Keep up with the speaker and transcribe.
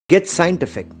get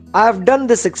scientific. I have done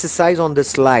this exercise on this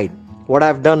slide. What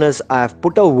I've done is I have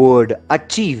put a word: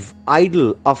 achieve,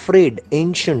 idle, afraid,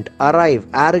 ancient, arrive,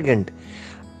 arrogant.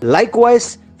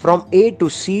 Likewise, from A to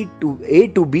C to A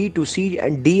to B to C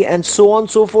and D and so on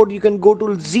so forth, you can go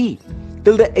to Z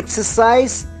till the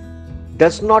exercise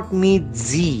does not meet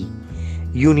Z.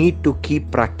 You need to keep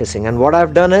practicing. And what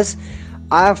I've done is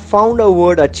I have found a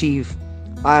word: achieve.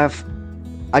 I have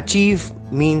achieve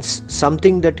means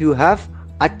something that you have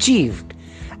achieved,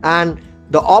 and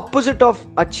the opposite of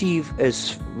achieve is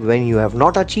when you have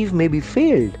not achieved, maybe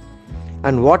failed.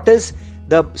 And what is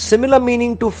the similar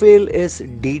meaning to fail is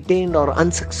detained or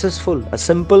unsuccessful. A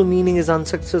simple meaning is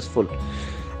unsuccessful.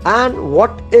 And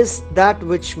what is that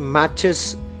which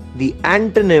matches the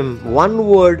antonym, one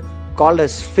word called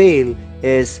as fail,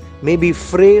 is maybe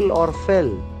frail or fell,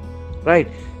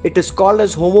 right? It is called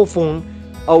as homophone,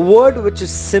 a word which is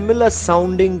similar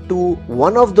sounding to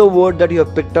one of the word that you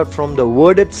have picked up from the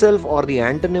word itself or the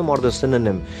antonym or the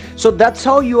synonym. So that's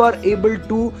how you are able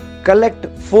to collect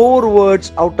 4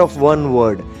 words out of one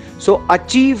word. So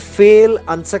achieve, fail,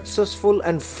 unsuccessful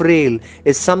and frail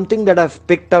is something that I've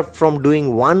picked up from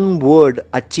doing one word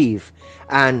achieve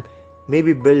and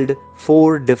maybe build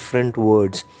 4 different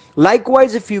words.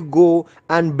 Likewise, if you go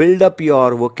and build up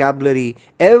your vocabulary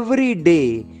every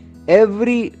day,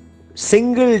 every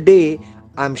single day,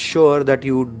 I'm sure that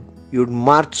you'd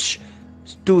march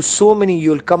to so many,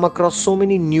 you'll come across so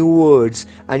many new words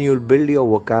and you'll build your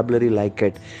vocabulary like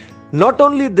it. Not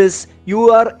only this, you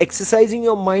are exercising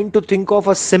your mind to think of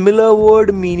a similar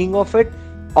word meaning of it,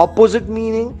 opposite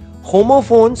meaning,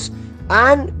 homophones,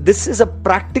 and this is a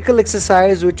practical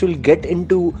exercise which will get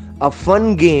into a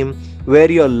fun game where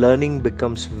your learning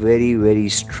becomes very, very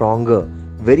stronger,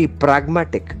 very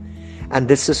pragmatic. And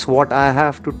this is what I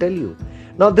have to tell you.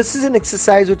 Now, this is an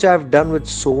exercise which I have done with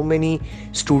so many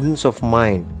students of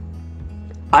mine.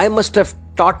 I must have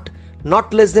taught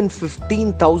not less than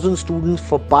 15,000 students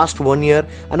for past 1 year,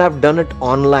 and I've done it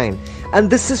online. And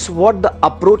this is what the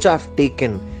approach I've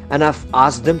taken, and I've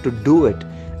asked them to do it.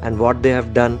 And what they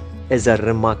have done is a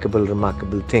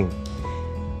remarkable thing.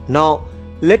 Now,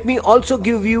 let me also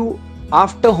give you,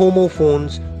 after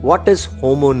homophones, what is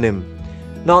homonym.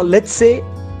 Now, let's say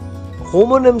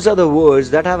homonyms are the words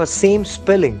that have a same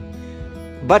spelling,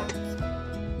 but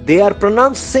they are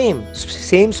pronounced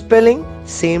same spelling,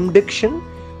 same diction,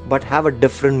 but have a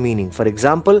different meaning. For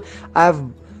example, I have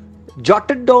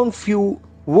jotted down few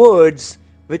words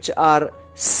which are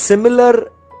similar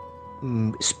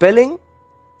spelling,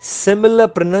 similar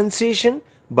pronunciation,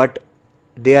 but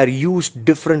they are used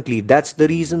differently. That's the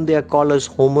reason they are called as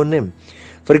homonym.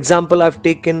 For example, I've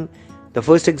taken the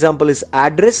first example is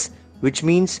address, which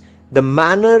means the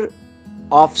manner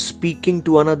of speaking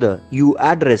to another. You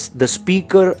address, the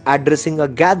speaker addressing a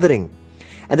gathering.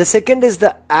 And the second is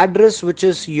the address, which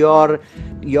is your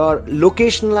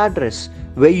locational address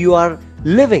where you are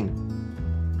living,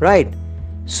 right?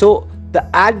 So the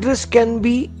address can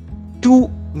be 2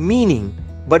 meaning,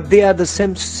 but they are the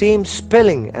same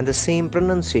spelling and the same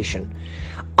pronunciation.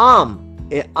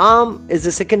 Arm is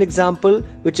the second example,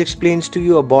 which explains to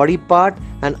you a body part,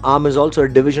 and arm is also a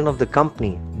division of the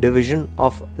company. Division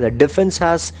of the defense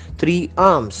has 3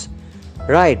 arms,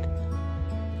 right?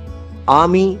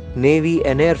 Army, Navy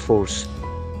and Air Force.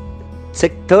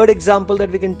 Third example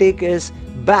that we can take is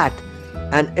bat,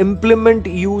 an implement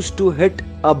used to hit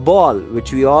a ball,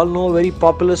 which we all know, very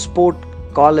popular sport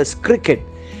called as cricket.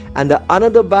 And the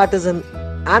another bat is an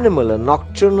animal, a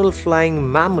nocturnal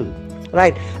flying mammal,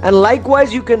 right? And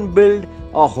likewise, you can build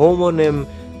a homonym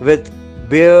with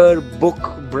bear, book,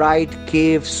 bright,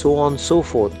 cave, so on so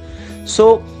forth.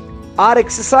 So our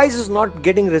exercise is not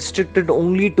getting restricted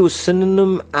only to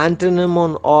synonym,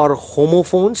 antonym or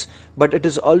homophones, but it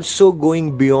is also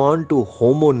going beyond to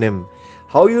homonym.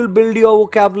 How you'll build your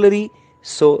vocabulary?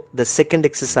 So the second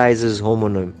exercise is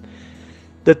homonym.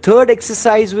 The third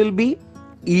exercise will be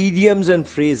idioms and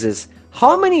phrases.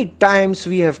 How many times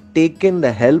we have taken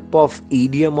the help of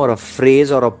idiom or a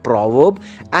phrase or a proverb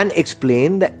and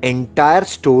explained the entire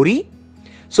story?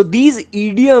 So these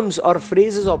idioms or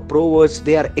phrases or proverbs,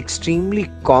 they are extremely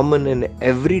common in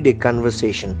everyday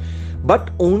conversation, but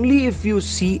only if you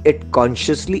see it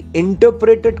consciously,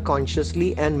 interpret it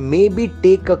consciously, and maybe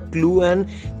take a clue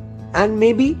and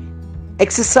maybe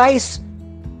exercise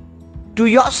to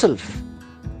yourself.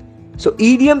 So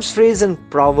idioms, phrases and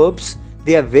proverbs,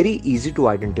 they are very easy to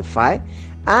identify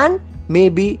and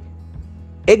maybe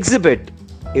exhibit.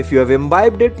 If you have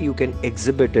imbibed it, you can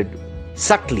exhibit it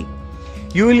subtly.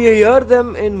 You will hear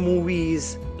them in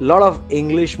movies lot of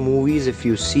English movies, if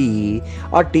you see,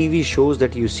 or TV shows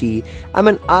that you see, I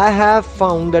mean, I have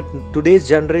found that today's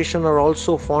generation are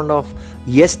also fond of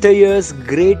yesteryear's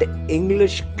great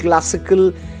English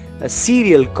classical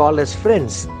serial called as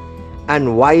Friends.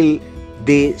 And while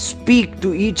they speak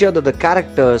to each other, the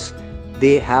characters,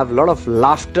 they have a lot of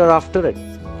laughter after it,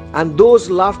 and those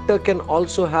laughter can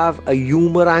also have a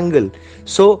humor angle.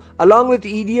 So along with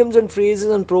idioms and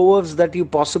phrases and proverbs that you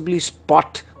possibly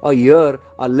spot or hear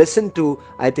or listen to,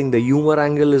 I think the humor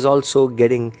angle is also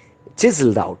getting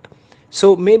chiseled out.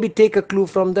 So maybe take a clue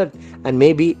from that, and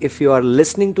maybe if you are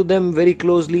listening to them very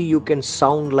closely, you can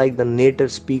sound like the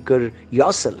native speaker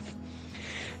yourself.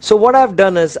 So what I've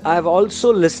done is I've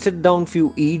also listed down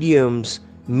few idioms,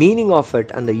 meaning of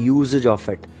it and the usage of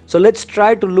it. So let's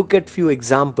try to look at few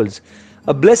examples.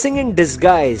 A blessing in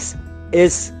disguise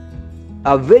is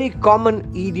a very common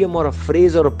idiom or a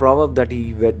phrase or a proverb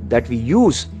that we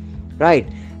use, right?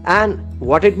 And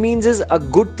what it means is a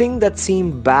good thing that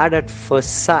seemed bad at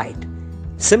first sight.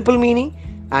 Simple meaning,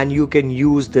 and you can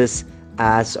use this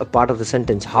as a part of the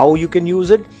sentence. How you can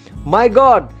use it? My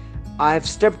God, I have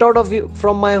stepped out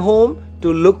from my home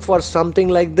to look for something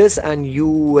like this, and you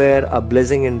were a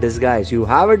blessing in disguise. You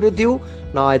have it with you.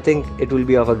 Now I think it will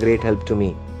be of a great help to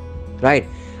me, right?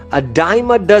 A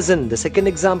dime a dozen, the second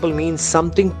example, means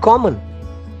something common,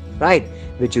 right?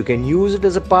 Which you can use it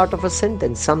as a part of a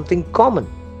sentence, something common,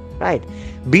 right?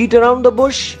 Beat around the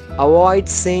bush, avoid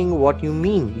saying what you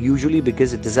mean, usually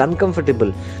because it is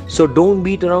uncomfortable. So don't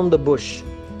beat around the bush.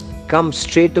 Come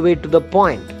straight away to the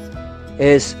point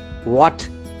is what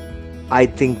I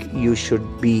think you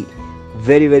should be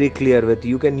very, very clear with.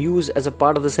 You can use as a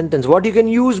part of the sentence. What you can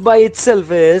use by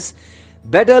itself is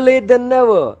better late than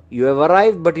never. You have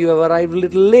arrived, but you have arrived a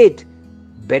little late.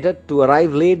 Better to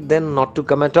arrive late than not to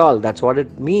come at all. That's what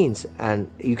it means, and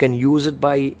you can use it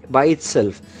by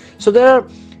itself. So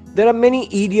there are many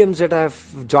idioms that I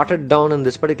have jotted down in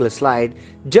this particular slide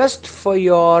just for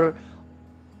your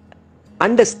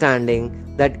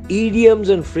understanding that idioms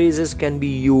and phrases can be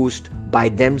used by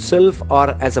themselves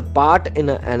or as a part in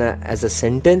a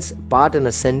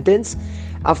sentence,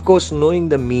 of course knowing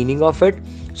the meaning of it.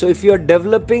 So if you are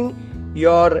developing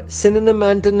your synonym,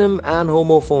 antonym and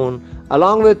homophone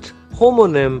along with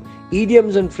homonym,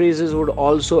 idioms and phrases would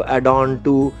also add on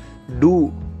to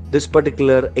do this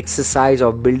particular exercise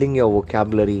of building your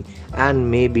vocabulary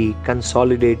and maybe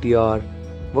consolidate your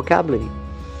vocabulary.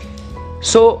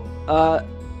 So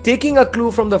taking a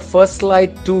clue from the first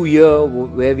slide to here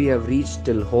where we have reached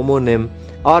till homonym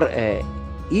or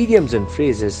idioms and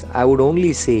phrases, I would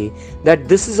only say that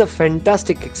this is a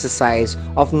fantastic exercise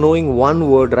of knowing one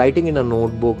word, writing in a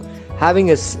notebook, having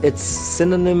its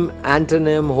synonym,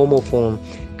 antonym, homophone,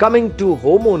 coming to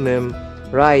homonym,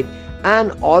 right,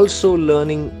 and also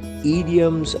learning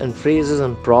idioms and phrases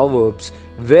and proverbs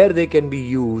where they can be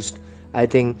used. I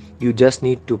think you just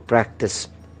need to practice.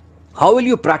 How will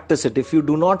you practice it if you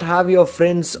do not have your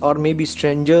friends or maybe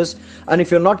strangers, and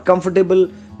if you're not comfortable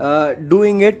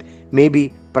doing it,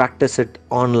 maybe practice it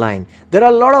online. There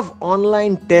are a lot of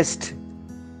online tests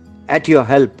at your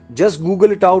help. Just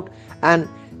Google it out and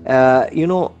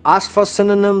ask for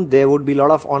synonym. There would be a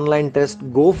lot of online tests.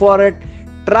 Go for it.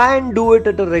 Try and do it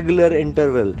at a regular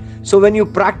interval. So when you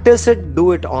practice it,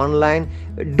 do it online.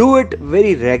 Do it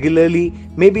very regularly,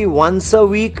 maybe once a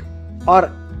week,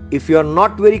 or if you are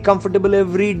not very comfortable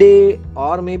every day,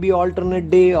 or maybe alternate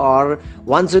day, or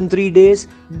once in 3 days,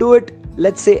 do it,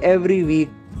 let's say, every week.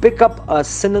 Pick up a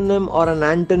synonym or an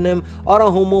antonym or a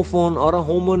homophone or a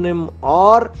homonym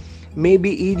or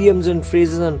maybe idioms and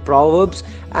phrases and proverbs,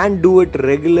 and do it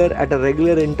at a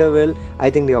regular interval.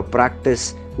 I think your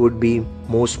practice would be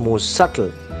most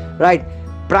subtle, right?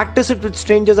 Practice it with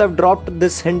strangers. I've dropped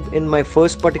this hint in my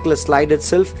first particular slide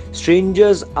itself.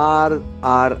 Strangers are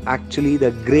actually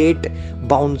the great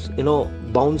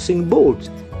bouncing boards.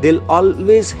 They'll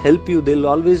always help you. They'll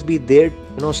always be there,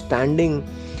 standing,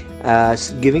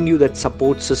 giving you that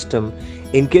support system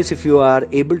in case if you are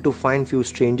able to find few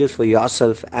strangers for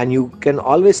yourself. And you can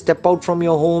always step out from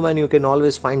your home and you can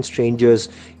always find strangers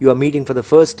you are meeting for the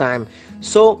first time.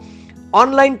 So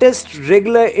online test,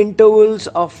 regular intervals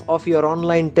of your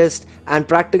online test, and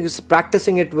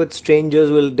practicing it with strangers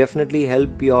will definitely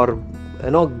help your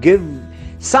give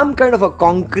some kind of a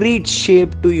concrete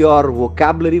shape to your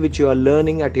vocabulary which you are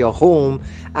learning at your home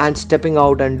and stepping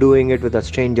out and doing it with a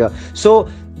stranger. So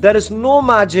there is no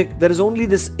magic. There is only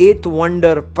this eighth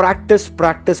wonder: practice,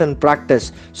 practice and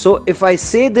practice. So if I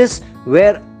say this,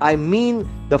 where I mean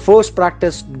the first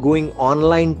practice doing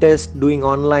online test,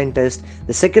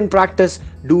 the second practice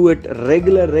do it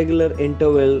regular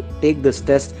interval, take this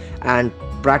test and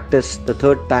practice the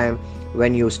third time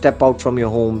when you step out from your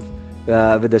home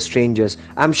with the strangers.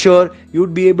 I'm sure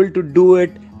you'd be able to do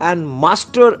it and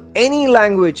master any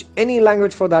language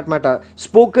for that matter.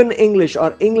 Spoken English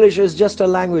or English is just a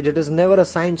language, it is never a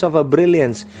science of a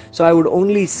brilliance. So I would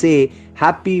only say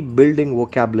happy building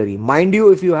vocabulary. Mind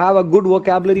you, if you have a good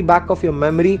vocabulary back of your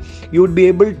memory, you would be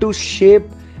able to shape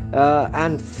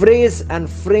and phrase and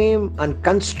frame and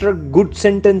construct good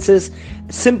sentences.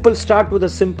 Start with the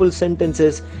simple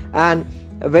sentences, and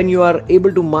when you are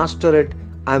able to master it,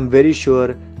 I'm very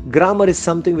sure grammar is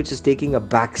something which is taking a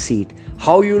back seat.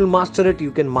 How you will master it?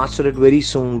 You can master it very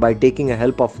soon by taking a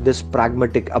help of this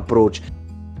pragmatic approach.